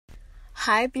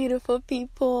Hi, beautiful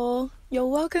people. You're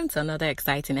welcome to another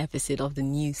exciting episode of the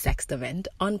new Sextament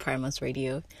on Primus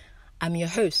Radio. I'm your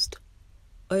host,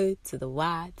 O to the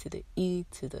Y to the E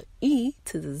to the E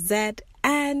to the Z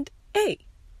and A,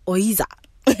 Oyiza.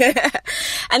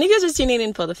 And if you're just tuning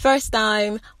in for the first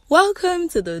time, welcome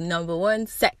to the number one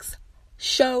sex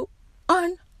show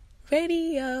on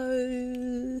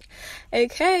radio.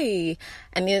 Okay,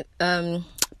 and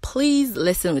please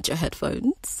listen with your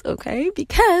headphones, okay?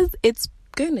 Because it's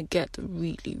gonna get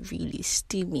really, really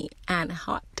steamy and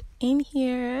hot in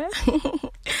here.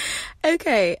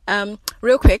 Okay,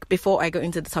 real quick, before I go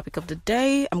into the topic of the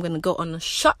day, I'm gonna go on a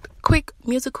short, quick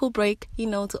musical break,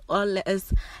 to all let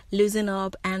us loosen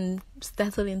up and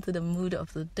settle into the mood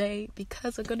of the day,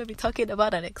 because we're gonna be talking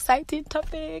about an exciting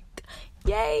topic.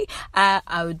 Yay!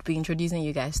 I would be introducing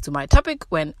you guys to my topic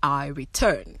when I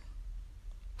return.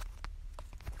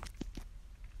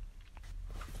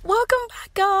 Welcome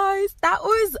back, guys. That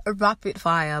was Rapid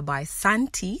Fire by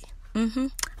Santi.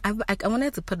 I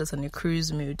wanted to put us on a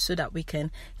cruise mood so that we can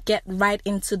get right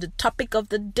into the topic of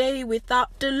the day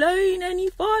without delaying any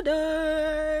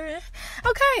further.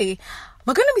 Okay,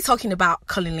 we're going to be talking about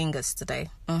cunnilingus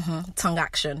today. Tongue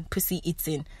action, pussy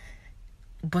eating.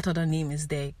 What other name is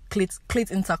there? Clit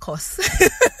intercourse.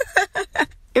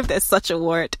 If there's such a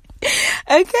word.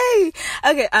 Okay,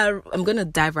 I'm going to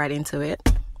dive right into it.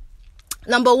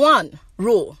 Number one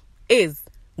rule is,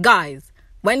 guys,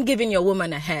 when giving your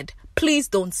woman a head, please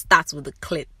don't start with the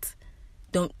clit.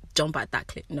 Don't jump at that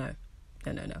clit. No.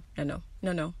 Like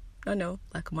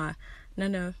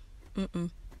no.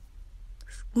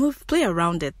 Move, play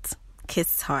around it.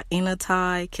 Kiss her inner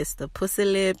thigh, kiss the pussy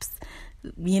lips,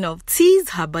 tease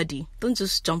her body. Don't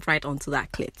just jump right onto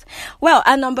that clit. Well,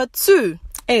 and number two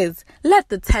is, let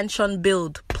the tension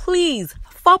build. Please,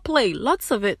 foreplay, lots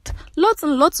of it. Lots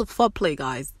and lots of foreplay,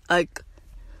 guys. Like,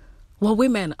 well,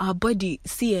 women, our body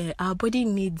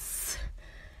needs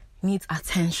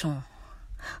attention.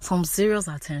 Some serious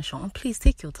attention. And please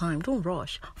take your time. Don't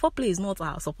rush. Foreplay is not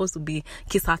supposed to be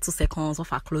kiss her 2 seconds off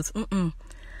her clothes.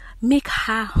 Make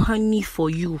her honey for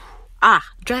you.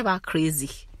 Drive her crazy.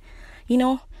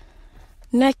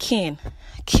 Necking,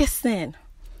 kissing,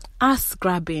 ass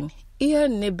grabbing, ear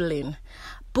nibbling,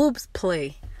 boobs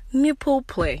play, nipple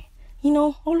play,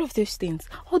 all of those things,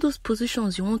 all those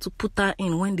positions you want to put her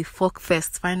in when the fuck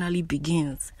fest finally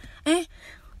begins.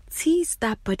 Tease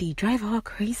that body, drive her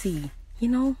crazy. You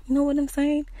know what I'm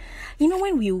saying?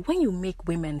 When you make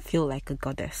women feel like a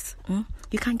goddess,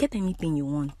 you can get anything you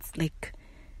want, like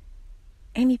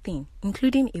anything,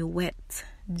 including a wet,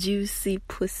 juicy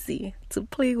pussy to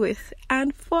play with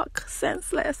and fuck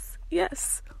senseless.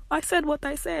 Yes, I said what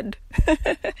I said.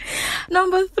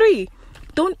 Number 3,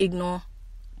 don't ignore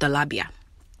the labia.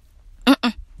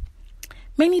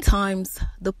 Many times,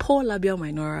 the poor labia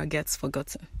minora gets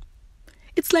forgotten.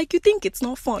 It's like you think it's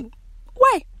not fun.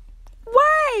 Why?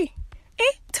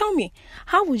 Tell me,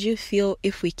 how would you feel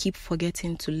if we keep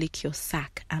forgetting to lick your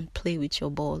sack and play with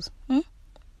your balls?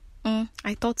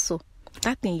 I thought so.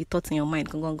 That thing you thought in your mind,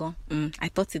 go. I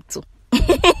thought it too.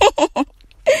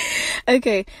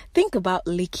 Okay, think about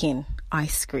licking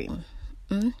ice cream.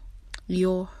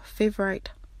 Your favorite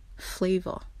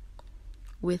flavor,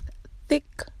 with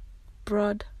thick,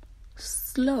 broad,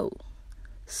 slow,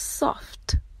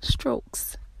 soft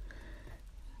strokes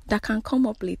that can come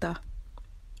up later.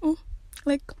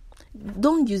 Like,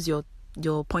 don't use your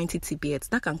pointy tip yet.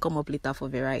 That can come up later for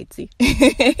variety.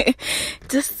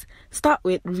 Just start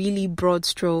with really broad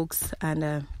strokes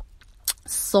and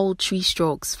sultry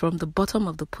strokes from the bottom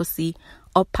of the pussy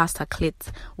up past her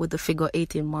clit with the figure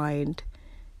 8 in mind.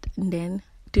 And then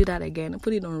do that again and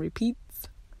put it on repeat.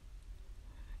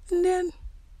 And then,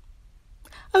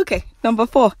 okay, number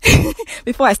 4.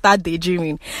 Before I start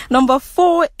daydreaming, number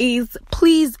 4 is,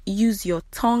 please use your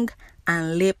tongue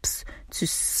and lips to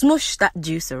smush that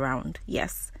juice around.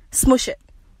 Yes, smush it.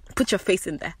 Put your face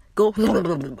in there. Go.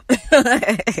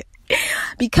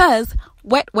 Because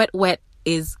wet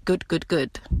is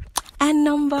good. And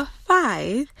number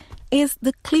 5 is,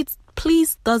 the clit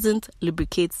please doesn't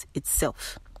lubricate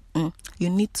itself. You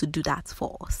need to do that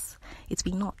for us. It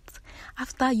will not.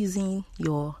 After using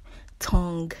your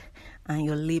tongue and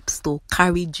your lips to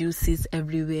carry juices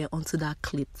everywhere onto that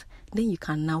clit, then you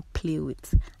can now play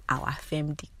with our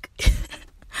femme dick.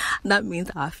 That means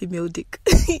our female dick.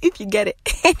 If you get it.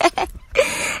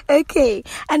 Okay.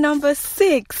 And number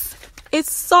 6, it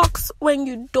sucks when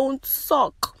you don't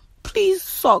suck. Please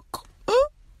suck.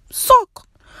 Suck.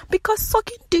 Because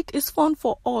sucking dick is fun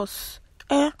for us.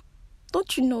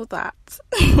 Don't you know that?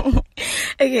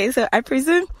 Okay, so I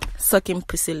presume sucking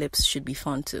pussy lips should be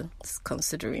fun too,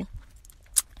 considering.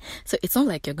 So it's not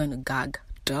like you're going to gag.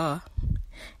 Duh.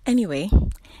 Anyway,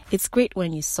 it's great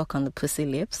when you suck on the pussy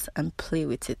lips and play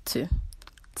with it too.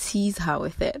 Tease her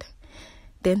with it.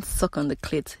 Then suck on the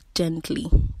clit gently,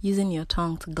 using your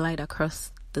tongue to glide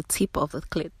across the tip of the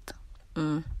clit.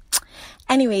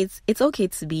 Anyways, it's okay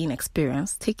to be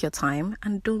inexperienced. Take your time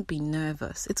and don't be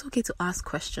nervous. It's okay to ask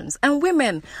questions. And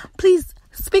women, please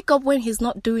speak up when he's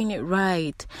not doing it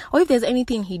right. Or if there's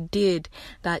anything he did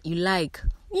that you like,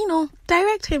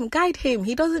 direct him, guide him.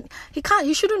 He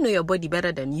shouldn't know your body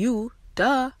better than you.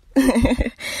 Duh.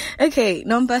 Okay,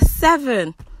 number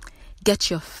 7. Get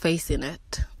your face in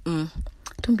it.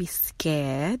 Don't be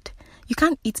scared. You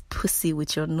can't eat pussy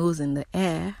with your nose in the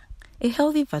air. A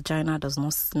healthy vagina does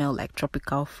not smell like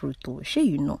tropical fruit,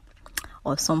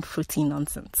 or some fruity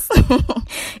nonsense.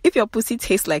 If your pussy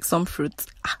tastes like some fruit,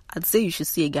 I'd say you should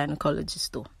see a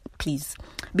gynecologist, though, please.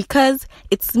 Because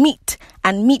it's meat,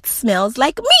 and meat smells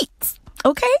like meat,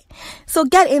 okay? So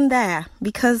get in there,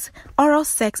 because oral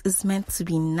sex is meant to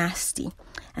be nasty,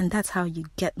 and that's how you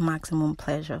get maximum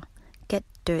pleasure. Get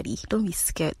dirty. Don't be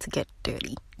scared to get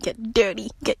dirty. Get dirty.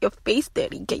 Get your face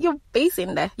dirty. Get your face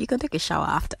in there. You can take a shower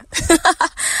after.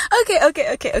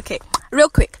 Okay. Real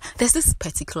quick. There's this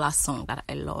particular song that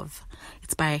I love.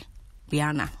 It's by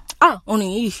Rihanna.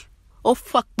 Oh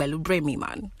fuck, Belu me,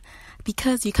 man.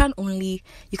 Because you can't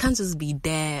just be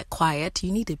there quiet.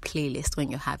 You need a playlist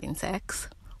when you're having sex.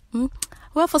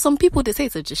 Well, for some people they say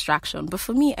it's a distraction, but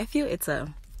for me, I feel it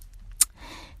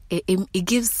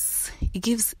gives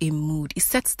a mood. It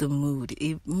sets the mood.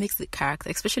 It makes the character,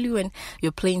 especially when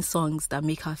you're playing songs that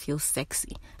make her feel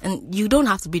sexy. And you don't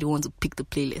have to be the one to pick the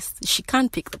playlist. She can't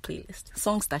pick the playlist.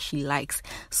 Songs that she likes,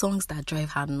 songs that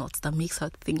drive her nuts, that makes her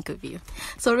think of you.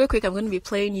 So real quick, I'm going to be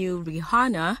playing you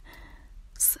Rihanna's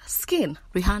Skin.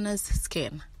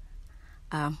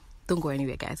 Don't go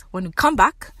anywhere, guys. When we come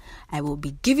back, I will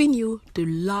be giving you the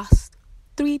last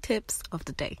 3 tips of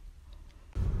the day.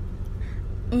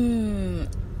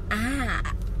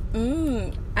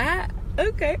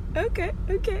 Okay.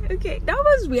 That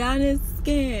was Rihanna's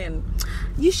Skin.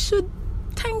 You should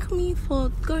thank me for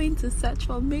going to search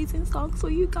for amazing songs for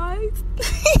you guys.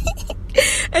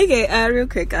 Okay, real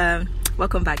quick.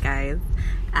 Welcome back, guys.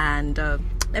 And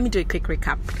let me do a quick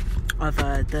recap of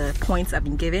the points I've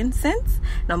been given since.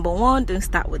 Number 1, don't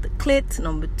start with the clit.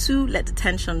 Number 2, let the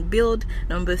tension build.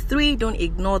 Number 3, don't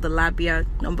ignore the labia.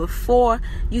 Number 4,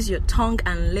 use your tongue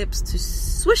and lips to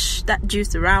swish that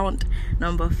juice around.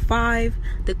 Number 5,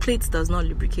 the clit does not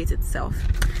lubricate itself.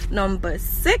 Number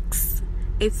 6,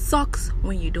 it sucks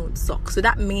when you don't suck. So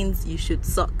that means you should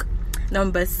suck.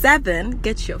 Number 7,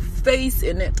 get your face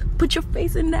in it. Put your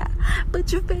face in there.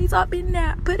 Put your face up in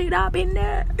there. Put it up in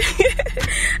there.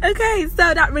 Okay,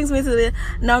 so that brings me to the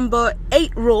number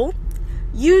 8 rule.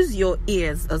 Use your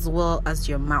ears as well as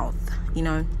your mouth.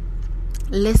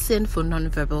 Listen for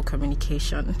non-verbal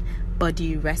communication,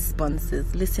 body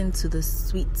responses. Listen to the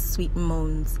sweet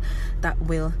moans that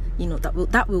will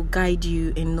guide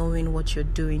you in knowing what you're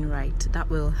doing right. That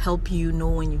will help you know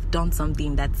when you've done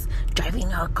something that's driving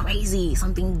her crazy,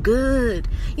 something good.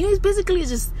 It's basically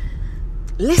just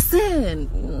listen.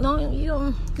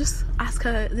 Just ask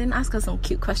her some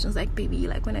cute questions like, baby, you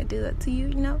like when I do that to you?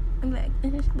 I'm like,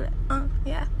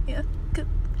 yeah, good,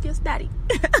 yes, daddy.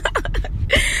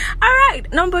 All right,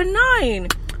 number 9.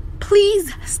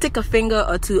 Please stick a finger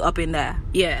or 2 up in there.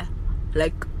 Yeah,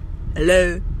 like,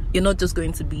 hello. You're not just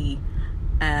going to be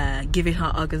giving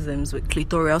her orgasms with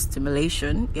clitoral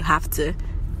stimulation. You have to,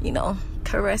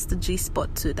 caress the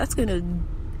G-spot too. That's going to,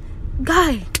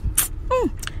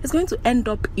 it's going to end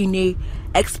up in a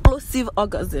explosive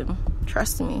orgasm.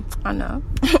 Trust me, I know.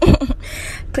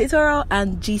 Clitoral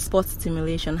and G-spot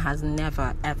stimulation has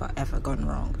never, ever, ever gone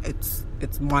wrong. It's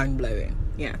mind-blowing.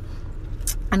 Yeah.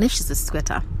 And if she's a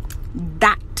sweater,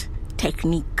 that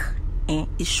technique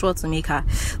is sure to make her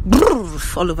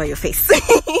all over your face.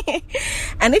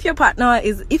 And if you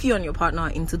and your partner are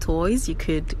into toys, you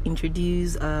could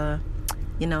introduce a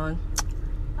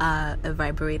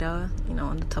vibrator,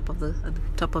 on the top of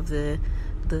the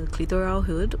clitoral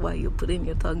hood while you're putting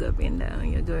your tongue up in there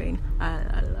and you're going,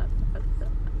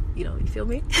 you feel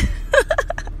me?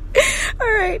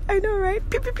 All right, I know, right?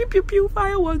 Pew pew pew pew pew,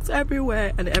 fireworks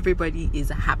everywhere, and everybody is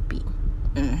happy.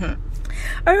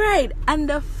 All right, and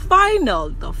the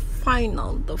final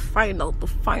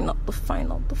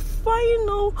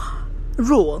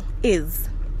rule is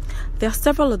there are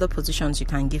several other positions you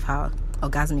can give her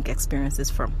orgasmic experiences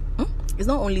from. It's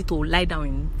not only to lie down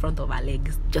in front of her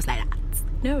legs just like that.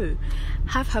 No,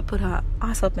 have her put her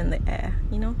ass up in the air.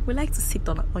 You know, we like to sit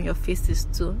on your faces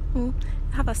too.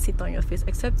 Have her sit on your face,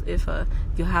 except if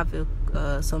you have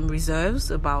some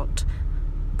reserves about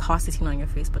her sitting on your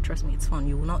face. But trust me, it's fun.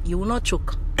 You will not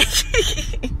choke.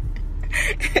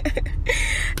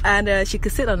 And she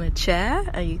could sit on a chair,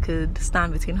 and you could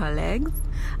stand between her legs.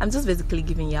 I'm just basically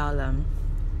giving y'all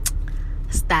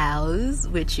styles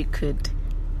which you could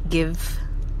give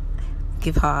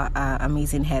her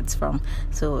amazing heads from.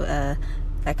 So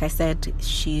like I said,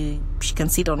 she can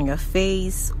sit on your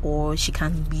face, or she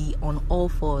can be on all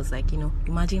fours. Like, you know,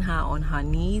 imagine her on her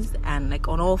knees and like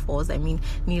on all fours. I mean,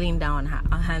 kneeling down,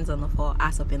 her hands on the floor,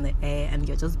 ass up in the air, and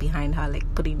you're just behind her,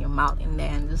 like putting your mouth in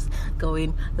there and just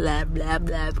going blah blah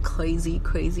blah, crazy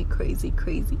with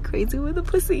the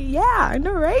pussy. Yeah, I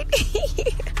know, right?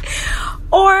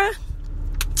 Or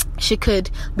she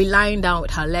could be lying down with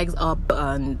her legs up,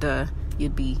 and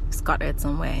you'd be scattered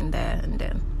somewhere in there, and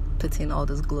then putting all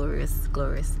this glorious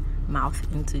mouth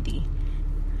into the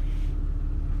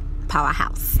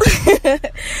powerhouse.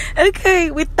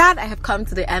 Okay, with that, I have come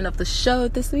to the end of the show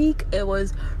this week. It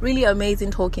was really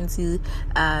amazing talking to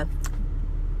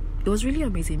it was really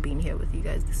amazing being here with you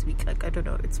guys this week. Like, I don't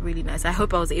know, it's really nice. I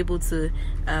hope I was able to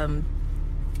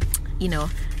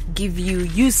give you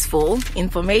useful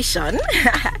information.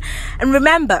 And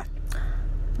remember,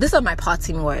 these are my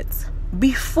parting words.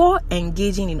 Before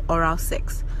engaging in oral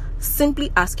sex,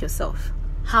 simply ask yourself,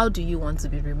 how do you want to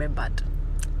be remembered?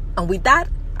 And with that,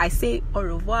 I say au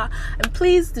revoir. And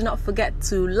please do not forget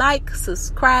to like,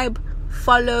 subscribe,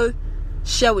 follow,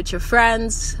 share with your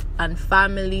friends and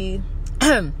family.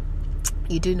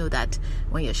 You do know that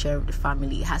when you're sharing with the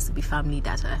family, it has to be family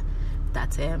that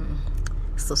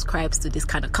subscribes to this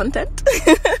kind of content.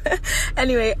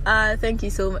 Anyway, thank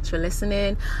you so much for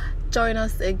listening. Join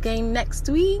us again next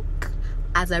week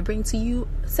as I bring to you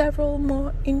several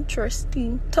more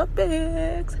interesting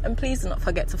topics. And please do not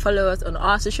forget to follow us on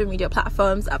our social media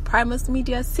platforms at Primus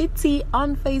Media City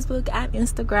on Facebook and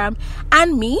Instagram,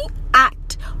 and me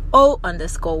at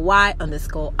O_Y_I_Z_A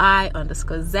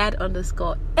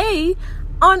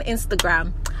on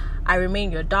Instagram. I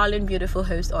remain your darling, beautiful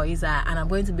host, Oyiza, and I'm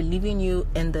going to be leaving you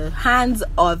in the hands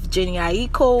of Jenny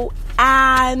Aiko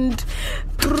and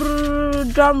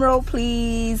drum roll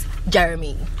please,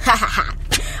 Jeremy.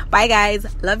 Bye guys,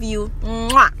 love you.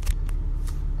 Mwah.